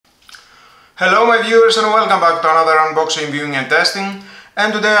Hello my viewers and welcome back to another unboxing, viewing and testing.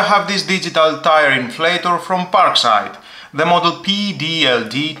 And today I have this digital tire inflator from Parkside, the model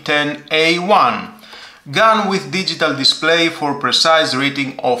PDLD 10A1. Gun with digital display for precise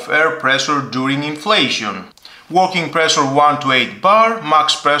reading of air pressure during inflation. Working pressure 1 to 8 bar,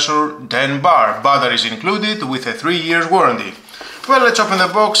 max pressure 10 bar. Batteries included with a 3 years warranty. Well, let's open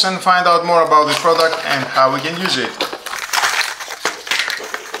the box and find out more about this product and how we can use it.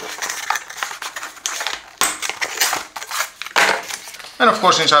 And of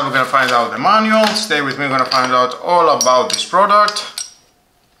course inside we're going to find out the manual. Stay with me, we're going to find out all about this product.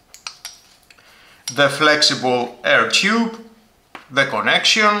 The flexible air tube, the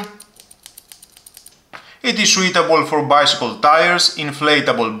connection. It is suitable for bicycle tires,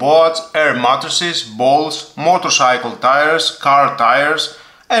 inflatable boards, air mattresses, balls, motorcycle tires, car tires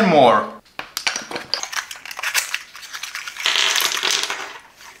and more.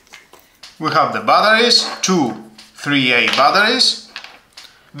 We have the batteries, two 3A batteries.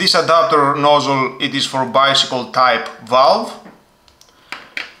 This adapter nozzle, it is for bicycle type valve.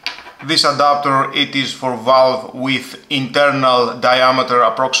 This adapter, it is for valve with internal diameter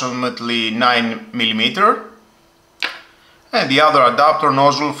approximately 9 mm. And the other adapter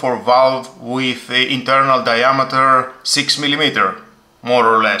nozzle for valve with internal diameter 6 mm, more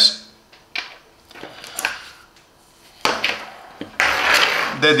or less.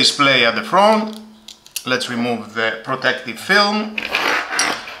 The display at the front. Let's remove the protective film.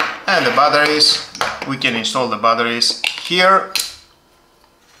 And the batteries, we can install the batteries here.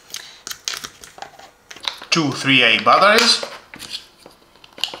 Two 3A batteries.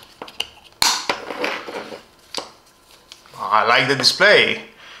 I like the display.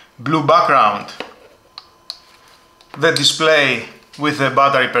 Blue background. The display with the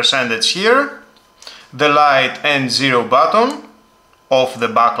battery percentage here. The light and zero button. Off the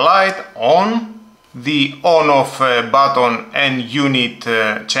backlight, on. The on-off button and unit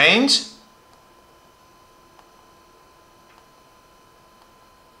change.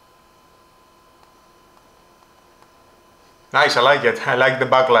 Nice, I like it. I like the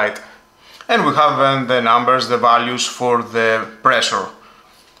backlight. And we have the numbers, the values for the pressure.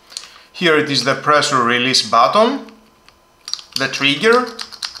 Here it is the pressure release button, the trigger.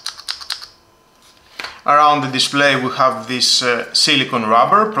 Around the display we have this silicone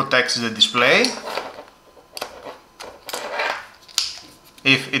rubber, protects the display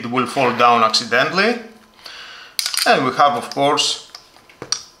if it will fall down accidentally. And we have, of course,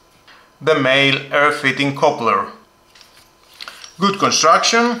 the male air fitting coupler. Good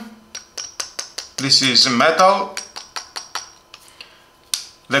construction. This is metal.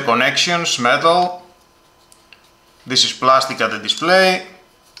 The connections, metal. This is plastic at the display.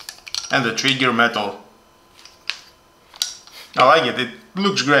 And the trigger, metal. I like it, it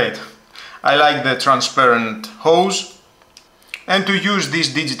looks great. I like the transparent hose. And to use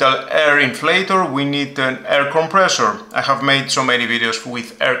this digital air inflator we need an air compressor. I have made so many videos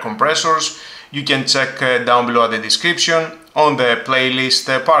with air compressors. You can check down below at the description on the playlist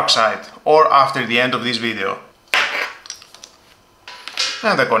Parkside or after the end of this video.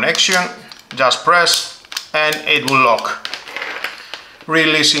 And the connection, just press and it will lock.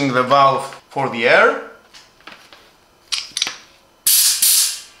 Releasing the valve for the air.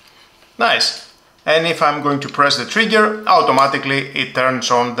 Nice. And if I'm going to press the trigger, automatically it turns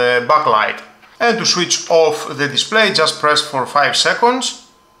on the backlight. And to switch off the display, just press for 5 seconds.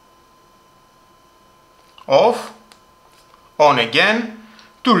 Off. On again.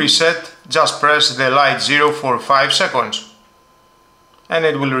 To reset, just press the light 0 for 5 seconds. And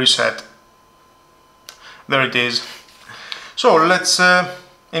it will reset. There it is. So let's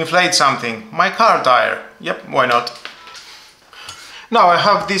inflate something. My car tire. Yep, why not? Now I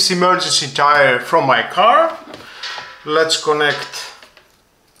have this emergency tire from my car. Let's connect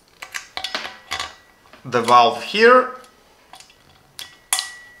the valve here.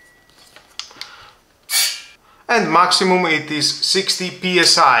 And maximum it is 60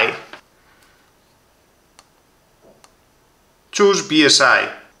 psi. Choose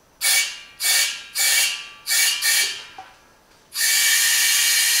psi.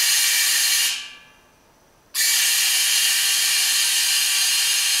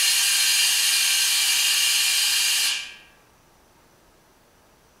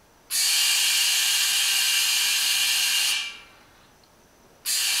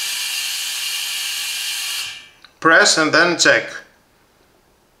 Press and then check.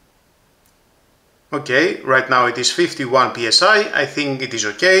 Okay, right now it is 51 psi. I think it is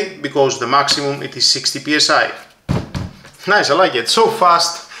okay because the maximum it is 60 psi. Nice, I like it. So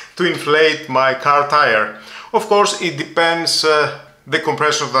fast to inflate my car tire. Of course, it depends the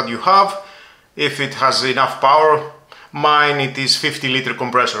compressor that you have. if it has enough power. Mine, it is 50-liter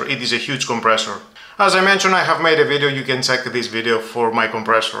compressor. It is a huge compressor. As I mentioned, I have made a video. You can check this video for my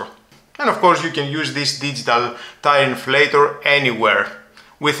compressor. And of course, you can use this digital tire inflator anywhere.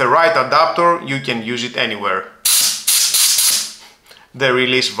 With the right adapter, you can use it anywhere. The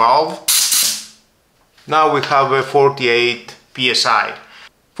release valve. Now we have a 48 psi.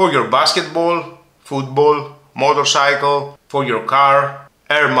 For your basketball, football, motorcycle, for your car,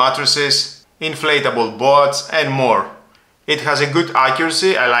 air mattresses, inflatable boats and more. It has a good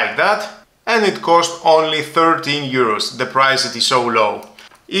accuracy, I like that. And it costs only 13 euros, the price it is so low.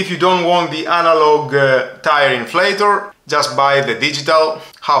 If you don't want the analog tire inflator, just buy the digital,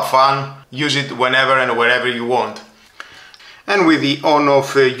 have fun, use it whenever and wherever you want. And with the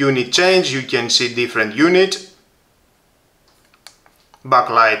on-off unit change, you can see different units.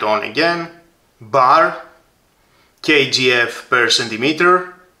 Backlight on again, bar, kgf per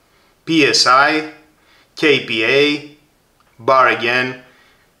centimeter, psi, kPa, bar again,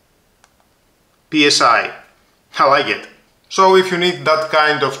 psi. I like it. So if you need that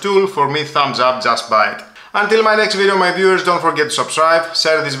kind of tool, for me, thumbs up, just buy it. Until my next video, my viewers, don't forget to subscribe,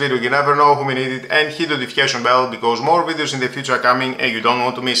 share this video, you never know who may need it, and hit the notification bell because more videos in the future are coming and you don't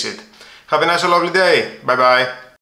want to miss it. Have a nice and lovely day. Bye bye.